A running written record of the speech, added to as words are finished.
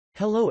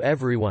Hello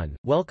everyone,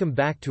 welcome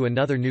back to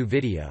another new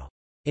video.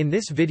 In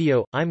this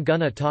video, I'm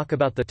gonna talk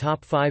about the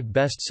top 5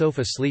 best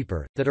sofa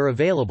sleeper that are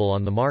available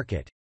on the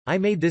market. I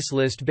made this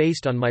list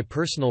based on my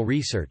personal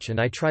research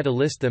and I try to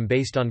list them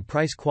based on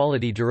price,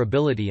 quality,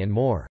 durability and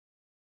more.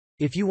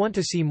 If you want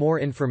to see more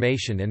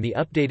information and the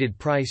updated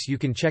price, you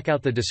can check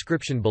out the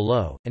description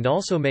below, and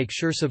also make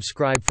sure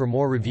subscribe for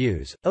more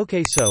reviews.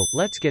 Okay, so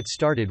let's get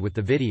started with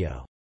the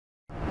video.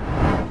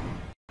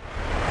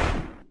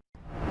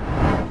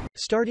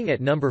 Starting at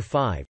number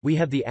 5, we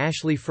have the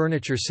Ashley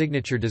Furniture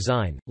Signature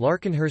Design,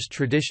 Larkinhurst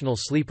Traditional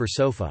Sleeper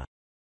Sofa.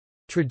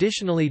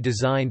 Traditionally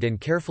designed and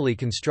carefully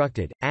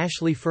constructed,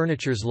 Ashley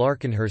Furniture's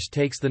Larkinhurst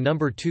takes the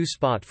number 2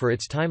 spot for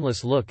its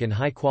timeless look and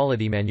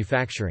high-quality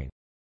manufacturing.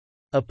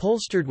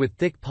 Upholstered with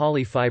thick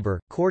polyfiber,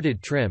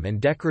 corded trim and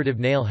decorative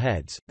nail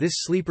heads, this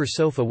sleeper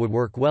sofa would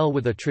work well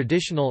with a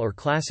traditional or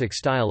classic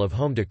style of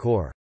home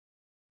decor.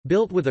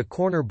 Built with a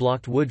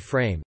corner-blocked wood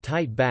frame,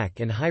 tight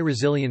back and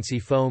high-resiliency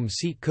foam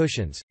seat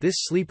cushions, this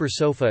sleeper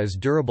sofa is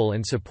durable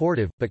and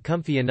supportive, but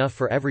comfy enough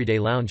for everyday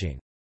lounging.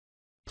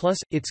 Plus,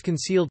 its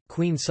concealed,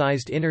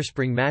 queen-sized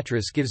innerspring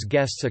mattress gives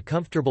guests a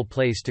comfortable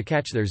place to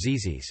catch their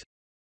zizis.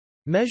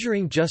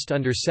 Measuring just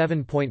under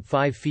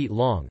 7.5 feet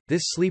long,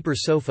 this sleeper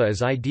sofa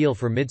is ideal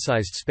for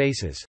mid-sized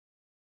spaces.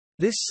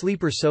 This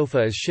sleeper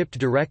sofa is shipped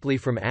directly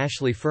from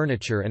Ashley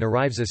Furniture and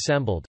arrives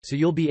assembled, so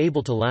you'll be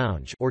able to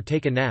lounge or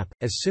take a nap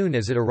as soon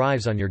as it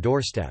arrives on your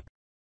doorstep.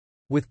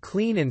 With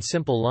clean and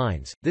simple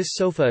lines, this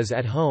sofa is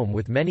at home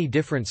with many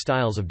different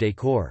styles of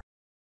decor.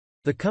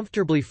 The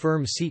comfortably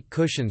firm seat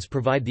cushions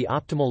provide the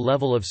optimal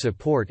level of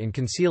support and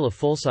conceal a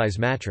full-size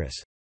mattress.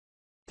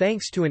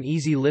 Thanks to an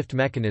easy lift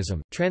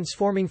mechanism,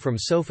 transforming from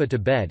sofa to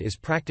bed is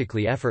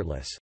practically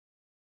effortless.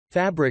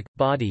 Fabric,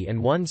 body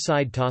and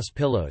one-side toss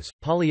pillows,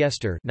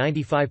 polyester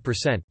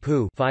 95%,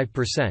 PU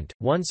 5%,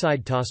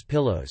 one-side toss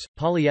pillows,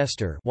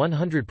 polyester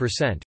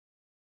 100%.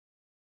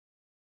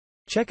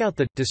 Check out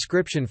the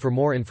description for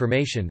more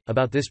information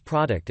about this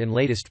product and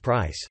latest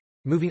price.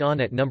 Moving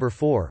on, at number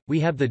 4, we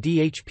have the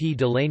DHP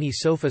Delaney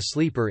Sofa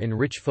Sleeper in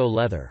rich faux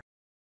leather.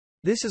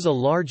 This is a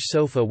large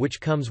sofa which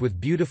comes with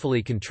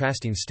beautifully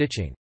contrasting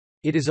stitching.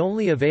 It is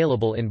only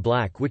available in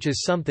black, which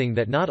is something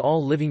that not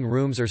all living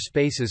rooms or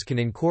spaces can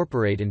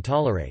incorporate and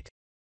tolerate.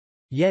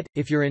 Yet,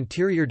 if your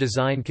interior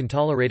design can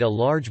tolerate a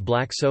large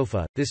black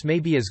sofa, this may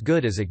be as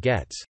good as it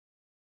gets.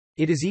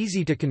 It is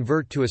easy to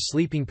convert to a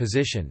sleeping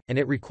position, and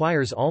it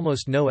requires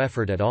almost no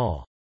effort at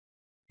all.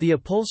 The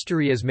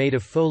upholstery is made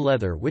of faux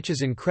leather, which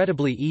is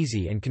incredibly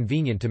easy and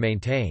convenient to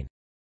maintain.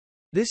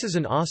 This is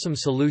an awesome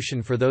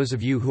solution for those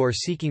of you who are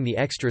seeking the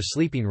extra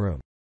sleeping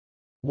room.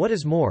 What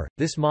is more,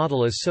 this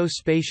model is so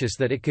spacious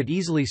that it could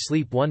easily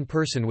sleep one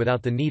person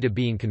without the need of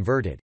being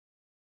converted.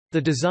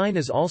 The design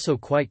is also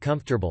quite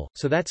comfortable,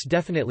 so that's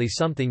definitely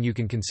something you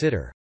can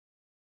consider.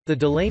 The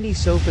Delaney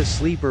Sofa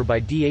Sleeper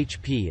by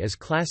DHP is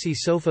classy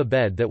sofa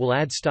bed that will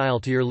add style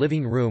to your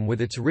living room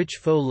with its rich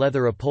faux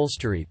leather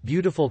upholstery,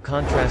 beautiful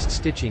contrast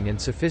stitching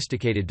and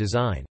sophisticated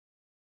design.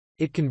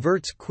 It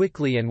converts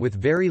quickly and with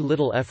very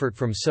little effort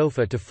from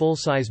sofa to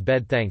full-size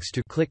bed thanks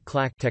to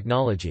click-clack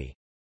technology.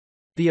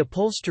 The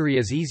upholstery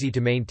is easy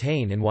to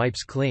maintain and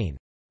wipes clean.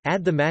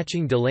 Add the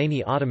matching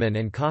Delaney ottoman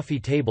and coffee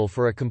table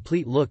for a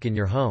complete look in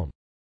your home.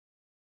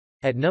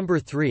 At number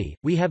 3,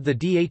 we have the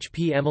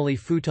DHP Emily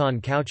Futon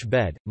Couch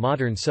Bed,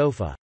 Modern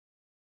Sofa.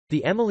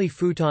 The Emily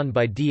Futon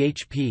by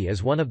DHP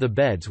is one of the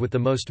beds with the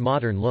most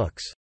modern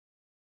looks.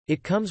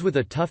 It comes with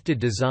a tufted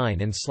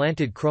design and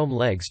slanted chrome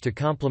legs to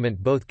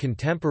complement both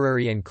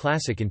contemporary and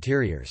classic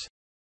interiors.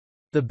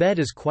 The bed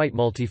is quite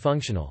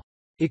multifunctional.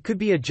 It could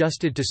be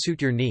adjusted to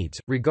suit your needs,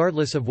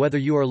 regardless of whether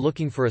you are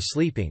looking for a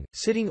sleeping,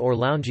 sitting or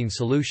lounging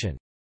solution.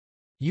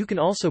 You can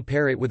also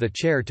pair it with a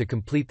chair to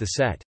complete the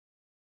set.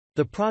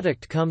 The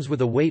product comes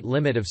with a weight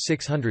limit of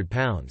 600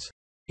 pounds.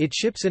 It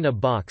ships in a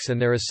box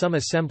and there is some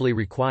assembly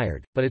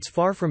required, but it's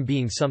far from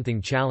being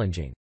something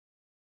challenging.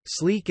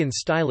 Sleek and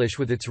stylish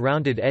with its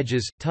rounded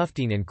edges,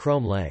 tufting and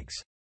chrome legs.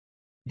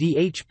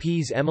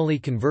 DHP's Emily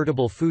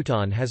Convertible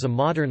Futon has a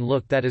modern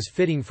look that is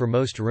fitting for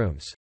most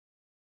rooms.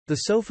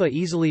 The sofa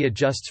easily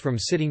adjusts from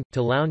sitting,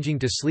 to lounging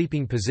to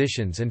sleeping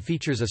positions and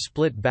features a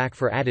split back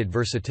for added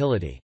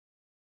versatility.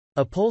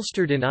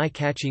 Upholstered in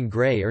eye-catching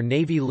gray or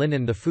navy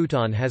linen, the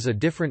futon has a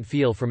different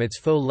feel from its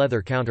faux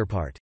leather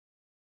counterpart.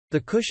 The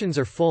cushions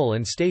are full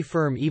and stay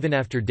firm even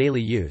after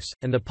daily use,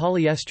 and the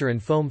polyester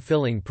and foam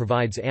filling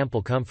provides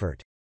ample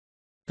comfort.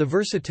 The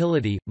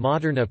versatility,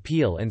 modern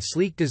appeal and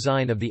sleek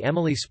design of the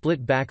Emily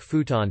split-back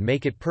futon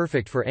make it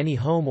perfect for any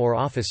home or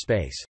office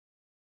space.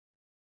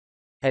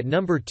 At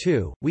number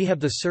 2, we have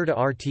the Serta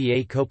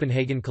RTA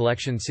Copenhagen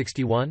Collection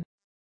 61.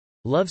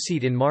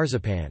 Loveseat in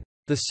Marzipan.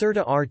 The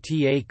Serta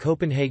RTA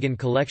Copenhagen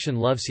Collection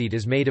Loveseat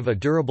is made of a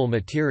durable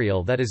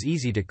material that is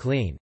easy to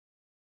clean.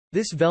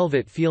 This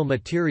velvet feel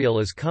material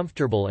is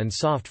comfortable and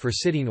soft for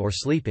sitting or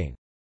sleeping.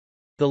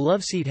 The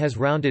Loveseat has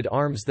rounded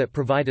arms that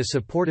provide a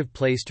supportive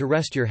place to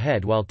rest your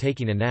head while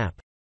taking a nap.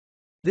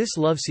 This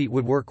loveseat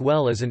would work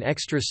well as an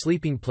extra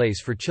sleeping place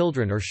for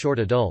children or short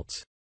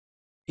adults.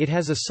 It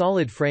has a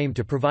solid frame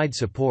to provide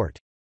support.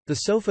 The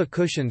The sofa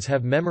cushions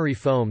have memory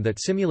foam that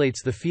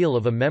simulates the feel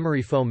of a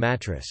memory foam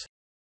mattress.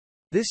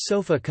 This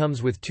sofa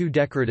comes with 2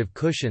 decorative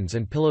cushions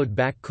and pillowed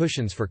back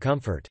cushions for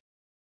comfort.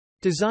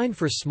 Designed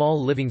for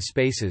small living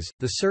spaces,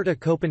 the Serta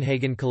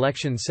Copenhagen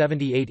Collection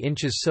 78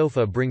 inches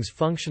sofa brings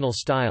functional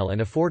style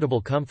and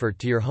affordable comfort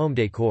to your home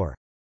decor.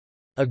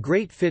 A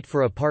great fit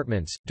for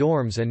apartments,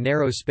 dorms and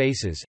narrow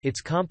spaces, its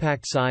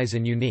compact size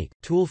and unique,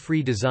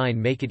 tool-free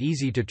design make it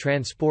easy to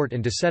transport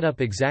and to set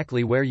up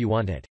exactly where you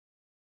want it.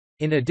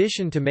 In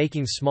addition to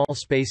making small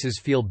spaces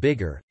feel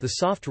bigger, the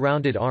soft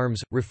rounded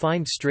arms,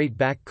 refined straight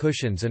back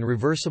cushions and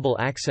reversible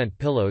accent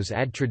pillows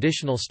add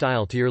traditional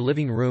style to your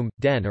living room,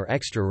 den or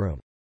extra room.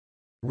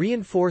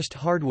 Reinforced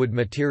hardwood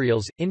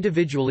materials,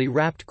 individually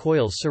wrapped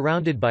coils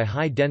surrounded by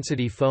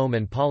high-density foam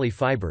and poly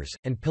fibers,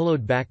 and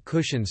pillowed back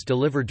cushions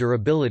deliver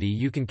durability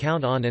you can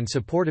count on and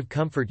supportive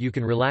comfort you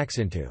can relax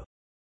into.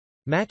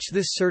 Match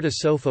this Serta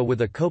sofa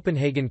with a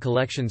Copenhagen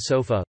Collection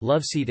sofa,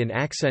 Loveseat and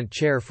accent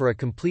chair for a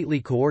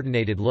completely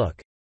coordinated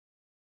look.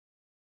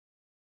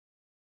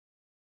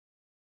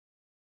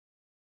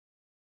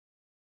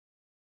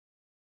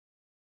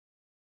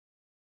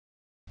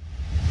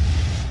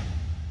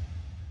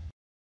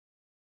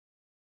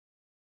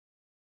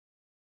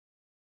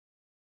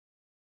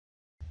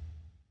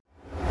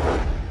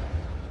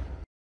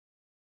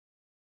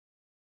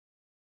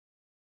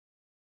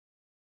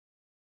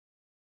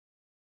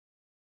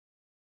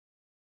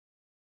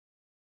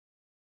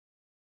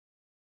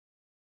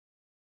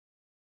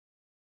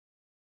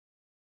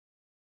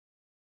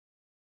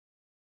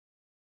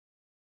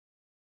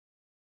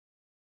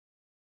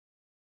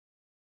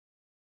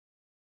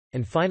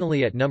 And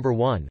finally at number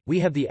 1, we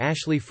have the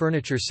Ashley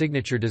Furniture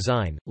Signature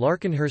Design,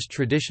 Larkinhurst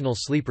Traditional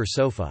Sleeper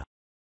Sofa.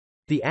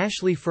 The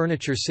Ashley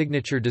Furniture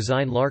Signature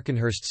Design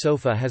Larkinhurst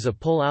sofa has a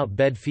pull-out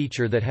bed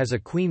feature that has a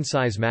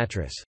queen-size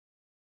mattress.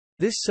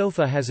 This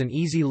sofa has an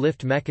easy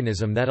lift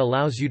mechanism that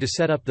allows you to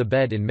set up the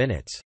bed in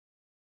minutes.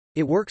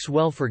 It works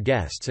well for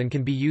guests and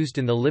can be used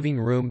in the living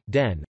room,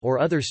 den, or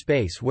other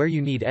space where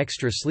you need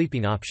extra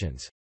sleeping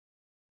options.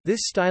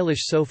 This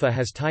stylish sofa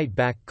has tight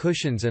back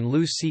cushions and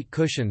loose seat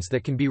cushions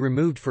that can be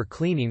removed for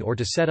cleaning or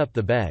to set up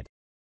the bed.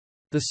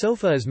 The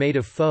sofa is made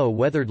of faux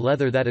weathered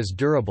leather that is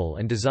durable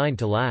and designed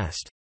to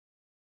last.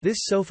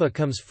 This sofa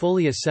comes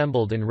fully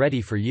assembled and ready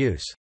for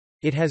use.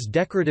 It has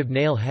decorative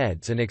nail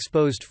heads and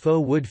exposed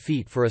faux wood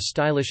feet for a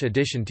stylish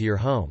addition to your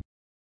home.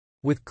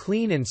 With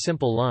clean and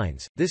simple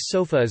lines, this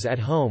sofa is at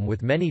home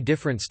with many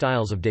different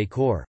styles of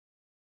decor.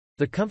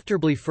 The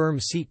comfortably firm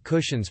seat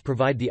cushions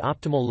provide the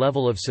optimal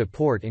level of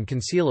support and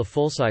conceal a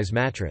full-size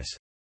mattress.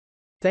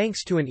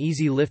 Thanks to an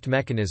easy lift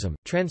mechanism,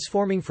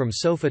 transforming from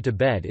sofa to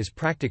bed is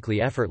practically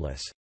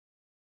effortless.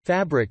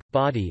 Fabric,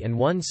 body and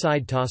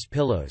one-side toss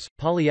pillows,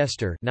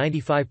 polyester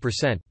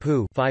 95%,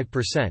 PU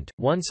 5%,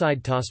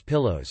 one-side toss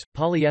pillows,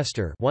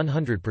 polyester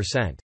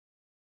 100%.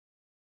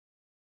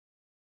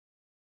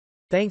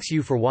 Thanks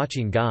you for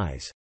watching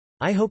guys.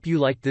 I hope you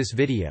liked this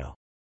video.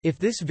 If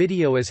this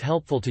video is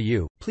helpful to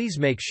you, please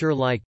make sure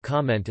like,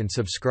 comment and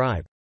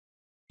subscribe.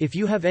 If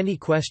you have any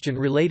question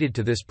related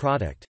to this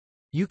product,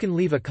 you can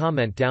leave a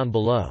comment down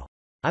below.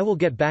 I will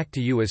get back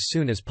to you as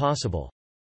soon as possible.